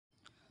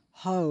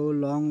How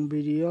long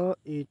video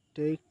it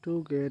take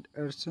to get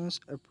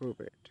AdSense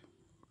approved?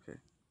 Okay.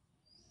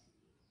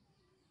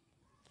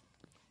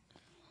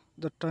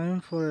 The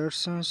time for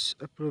AdSense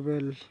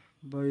approval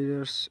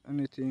varies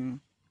anything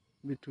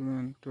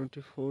between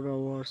 24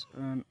 hours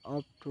and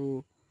up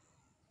to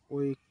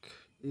week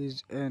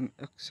is an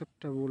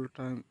acceptable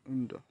time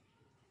window.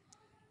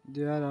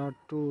 There are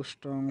two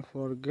steps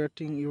for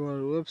getting your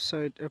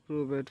website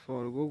approved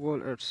for Google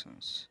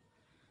AdSense.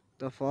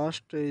 The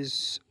first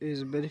is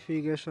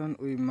verification.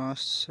 We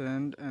must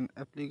send an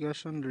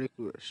application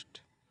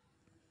request.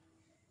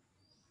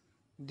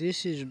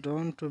 This is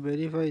done to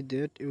verify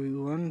that we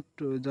want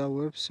the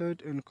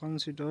website and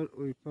consider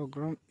we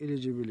program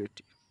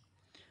eligibility.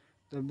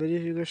 The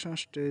verification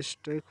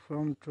stage takes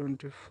from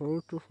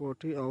 24 to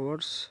 40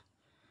 hours,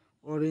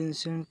 or in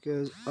some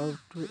cases up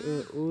to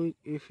a week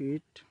if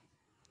it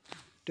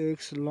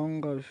takes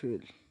longer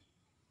fill.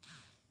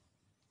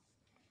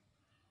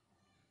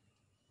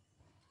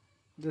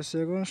 The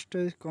second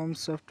stage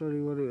comes after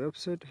your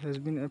website has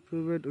been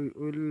approved. We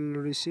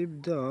will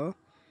receive the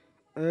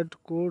add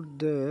code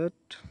that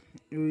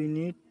we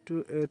need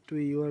to add to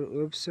your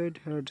website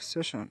head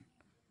session.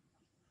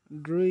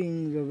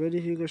 During the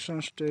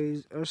verification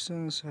stage,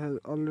 AdSense has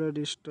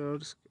already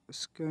started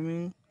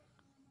scanning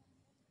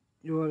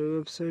your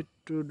website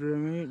to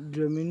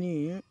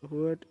determine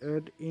what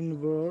ad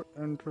inbound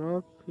and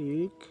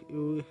traffic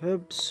you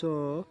have,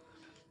 so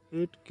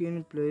it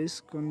can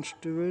place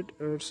constituted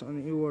ads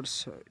on your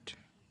site.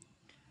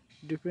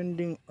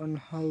 Depending on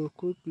how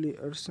quickly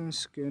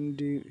AdSense can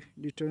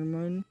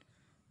determine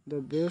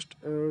the best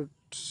ad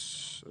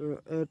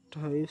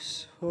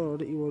types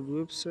for your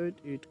website,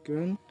 it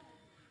can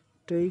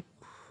take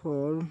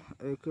from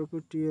a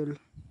couple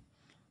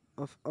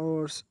of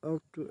hours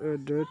up to a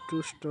day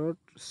to start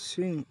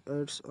seeing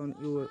ads on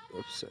your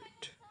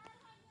website.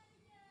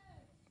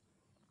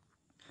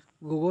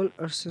 Google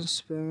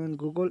AdSense payment.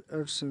 Google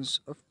AdSense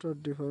after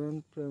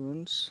different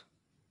payments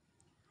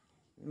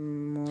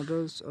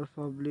models or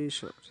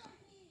publishers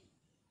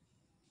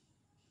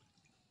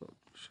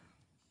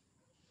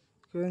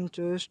can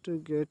choose to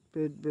get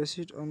paid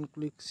based on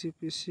click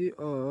CPC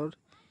or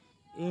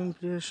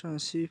impression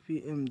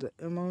CPM, the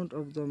amount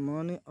of the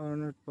money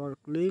earned per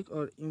click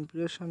or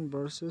impression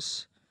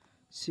versus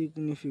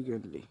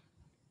significantly.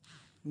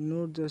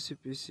 Note the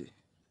CPC.